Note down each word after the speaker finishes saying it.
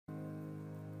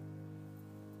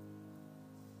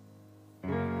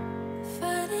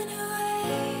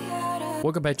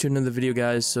Welcome back to another video,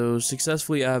 guys. So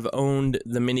successfully I've owned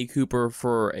the Mini Cooper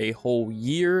for a whole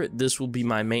year. This will be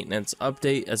my maintenance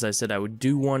update. As I said, I would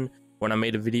do one when I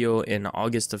made a video in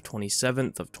August of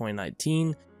 27th of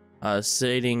 2019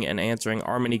 stating and answering,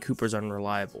 are Mini Coopers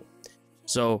unreliable?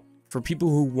 So for people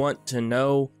who want to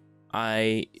know,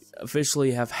 I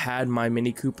officially have had my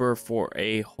Mini Cooper for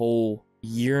a whole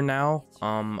year now,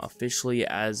 officially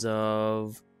as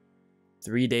of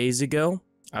 3 days ago.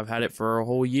 I've had it for a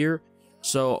whole year.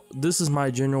 So this is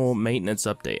my general maintenance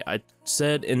update. I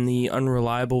said in the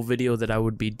unreliable video that I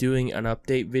would be doing an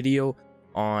update video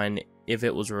on if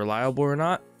it was reliable or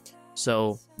not.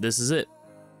 So this is it.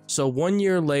 So 1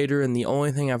 year later, and the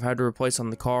only thing I've had to replace on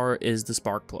the car is the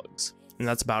spark plugs. And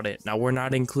that's about it. Now, we're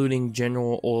not including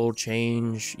general oil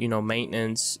change,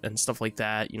 maintenance and stuff like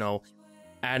that,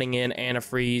 adding in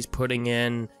antifreeze, putting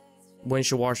in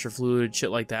windshield washer fluid, shit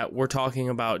like that. We're talking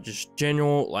about just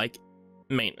general,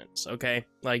 maintenance, okay?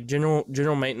 Like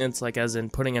general maintenance, like as in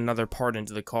putting another part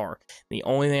into the car. The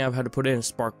only thing I've had to put in is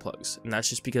spark plugs, and that's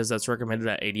just because that's recommended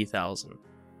at 80,000.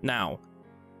 Now,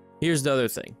 here's the other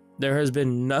thing. There has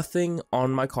been nothing on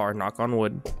my car, knock on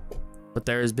wood, but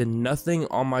there has been nothing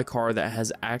on my car that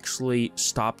has actually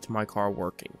stopped my car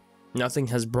working. Nothing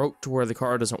has broke to where the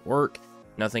car doesn't work.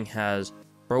 Nothing has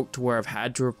broke to where I've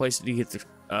had to replace it to get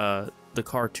the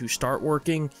car to start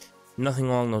working. Nothing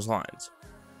along those lines.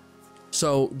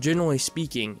 So, generally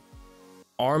speaking,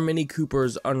 are Mini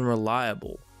Coopers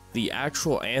unreliable? The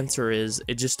actual answer is,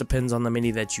 it just depends on the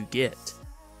Mini that you get.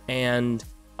 And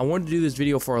I wanted to do this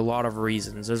video for a lot of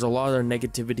reasons. There's a lot of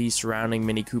negativity surrounding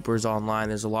Mini Coopers online.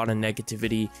 There's a lot of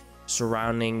negativity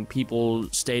surrounding people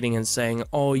stating and saying,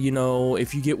 oh,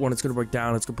 if you get one, it's going to break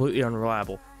down. It's completely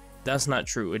unreliable. That's not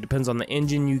true. It depends on the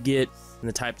engine you get and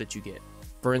the type that you get.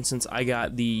 For instance, I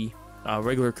got the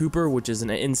regular Cooper, which is an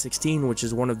N16, which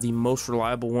is one of the most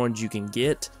reliable ones you can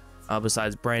get,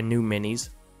 besides brand new Minis.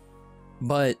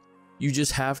 But you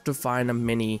just have to find a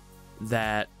Mini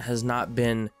that has not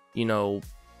been,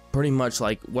 pretty much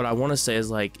like what I want to say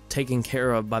is like taken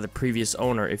care of by the previous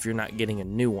owner if you're not getting a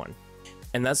new one.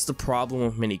 And that's the problem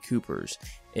with Mini Coopers.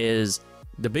 Is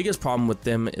the biggest problem with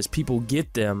them is people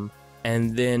get them,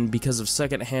 and then because of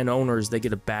secondhand owners, they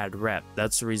get a bad rep.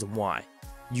 That's the reason why.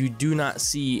 You do not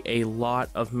see a lot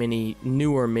of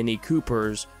newer Mini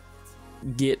Coopers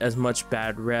get as much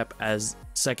bad rep as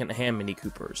secondhand Mini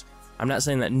Coopers. I'm not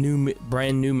saying that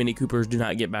brand new Mini Coopers do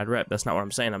not get bad rep. That's not what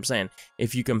I'm saying. I'm saying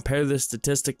if you compare the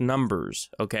statistic numbers,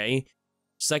 okay,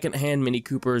 secondhand Mini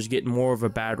Coopers get more of a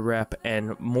bad rep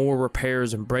and more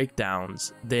repairs and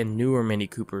breakdowns than newer Mini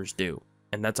Coopers do.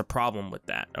 And that's a problem with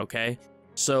that, okay?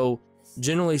 So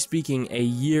generally speaking, a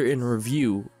year in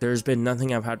review, there's been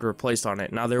nothing I've had to replace on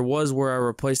it. Now, there was where I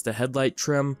replaced the headlight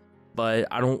trim, but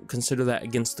I don't consider that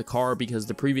against the car because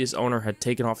the previous owner had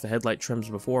taken off the headlight trims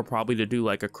before, probably to do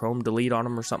like a chrome delete on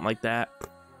them or something like that.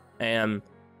 And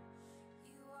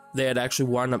they had actually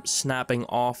wound up snapping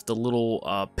off the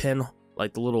little pin,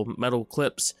 like the little metal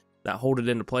clips that hold it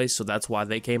into place, so that's why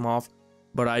they came off.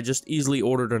 But I just easily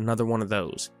ordered another one of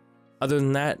those. Other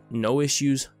than that, no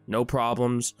issues, no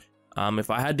problems. If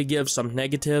I had to give some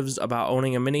negatives about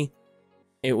owning a Mini,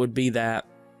 it would be that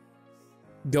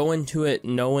go into it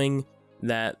knowing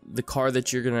that the car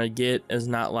that you're gonna get is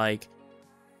not like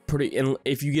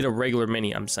if you get a regular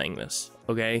Mini, I'm saying this,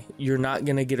 okay? You're not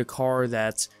gonna get a car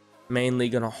that's mainly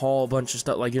gonna haul a bunch of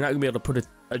stuff. Like, you're not gonna be able to put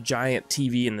a giant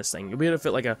TV in this thing. You'll be able to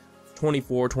fit like a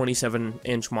 24,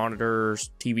 27-inch monitor,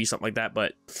 TV, something like that,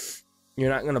 but you're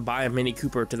not going to buy a Mini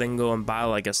Cooper to then go and buy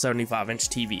like a 75-inch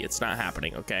TV. It's not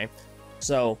happening, okay?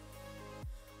 So,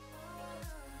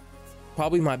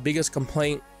 probably my biggest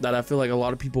complaint that I feel like a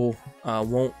lot of people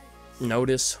won't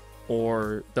notice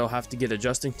or they'll have to get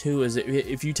adjusting to is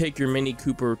if you take your Mini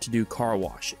Cooper to do car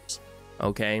washes,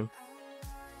 okay?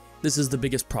 This is the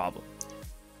biggest problem.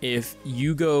 If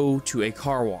you go to a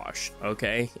car wash,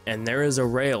 okay, and there is a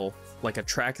rail, like a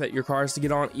track that your car has to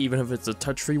get on, even if it's a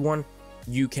touch-free one,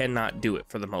 you cannot do it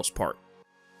for the most part.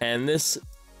 And this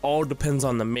all depends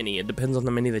on the Mini. It depends on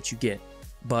the Mini that you get.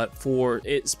 But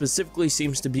it specifically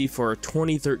seems to be for a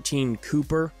 2013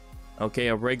 Cooper, okay,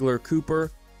 a regular Cooper.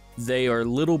 They are a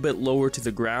little bit lower to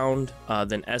the ground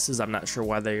than S's. I'm not sure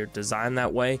why they're designed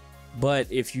that way.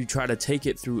 But if you try to take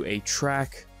it through a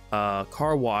track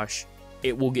car wash,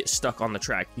 it will get stuck on the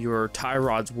track. Your tie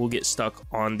rods will get stuck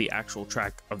on the actual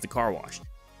track of the car wash.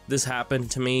 This happened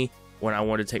to me when I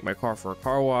wanted to take my car for a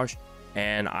car wash,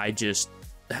 and I just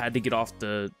had to get off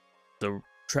the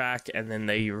track, and then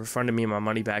they refunded me my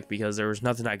money back because there was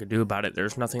nothing I could do about it.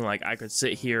 There's nothing like I could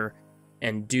sit here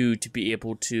and do to be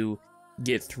able to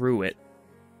get through it.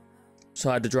 So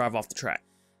I had to drive off the track.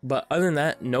 But other than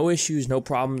that, no issues, no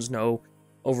problems, no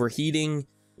overheating,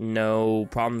 no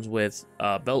problems with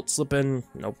belt slipping,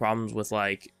 no problems with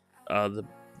like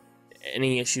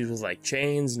any issues with like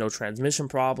chains, no transmission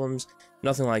problems,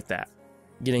 nothing like that.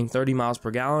 Getting 30 miles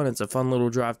per gallon, it's a fun little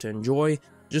drive to enjoy.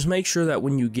 Just make sure that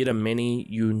when you get a Mini,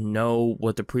 you know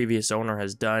what the previous owner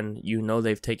has done, you know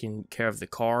they've taken care of the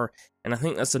car, and I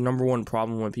think that's the number one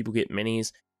problem when people get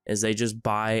Minis, is they just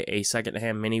buy a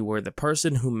secondhand Mini where the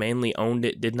person who mainly owned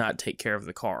it did not take care of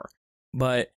the car.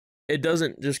 But it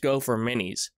doesn't just go for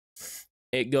Minis,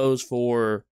 it goes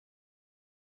for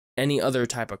any other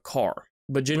type of car.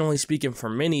 But generally speaking, for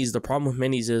Minis, the problem with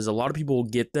Minis is a lot of people will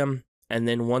get them and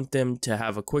then want them to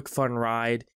have a quick fun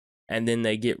ride, and then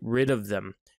they get rid of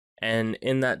them. And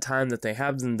in that time that they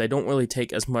have them, they don't really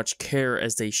take as much care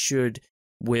as they should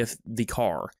with the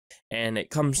car. And it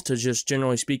comes to just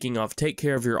generally speaking of take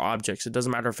care of your objects. It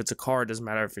doesn't matter if it's a car, it doesn't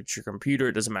matter if it's your computer,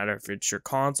 it doesn't matter if it's your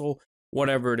console,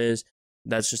 whatever it is,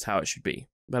 that's just how it should be.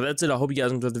 But that's it. I hope you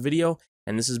guys enjoyed the video,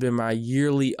 and this has been my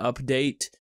yearly update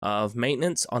of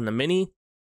maintenance on the Mini.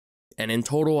 And in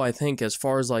total, I think as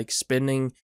far as like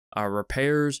spending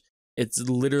repairs, it's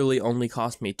literally only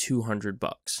cost me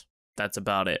 $200. That's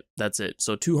about it. That's it.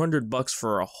 So $200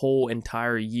 for a whole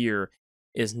entire year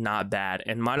is not bad.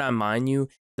 And might I mind you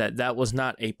that that was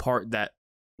not a part that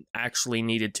actually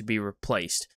needed to be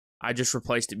replaced. I just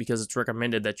replaced it because it's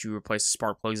recommended that you replace the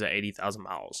spark plugs at 80,000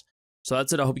 miles. So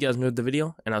that's it. I hope you guys enjoyed the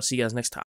video, and I'll see you guys next time.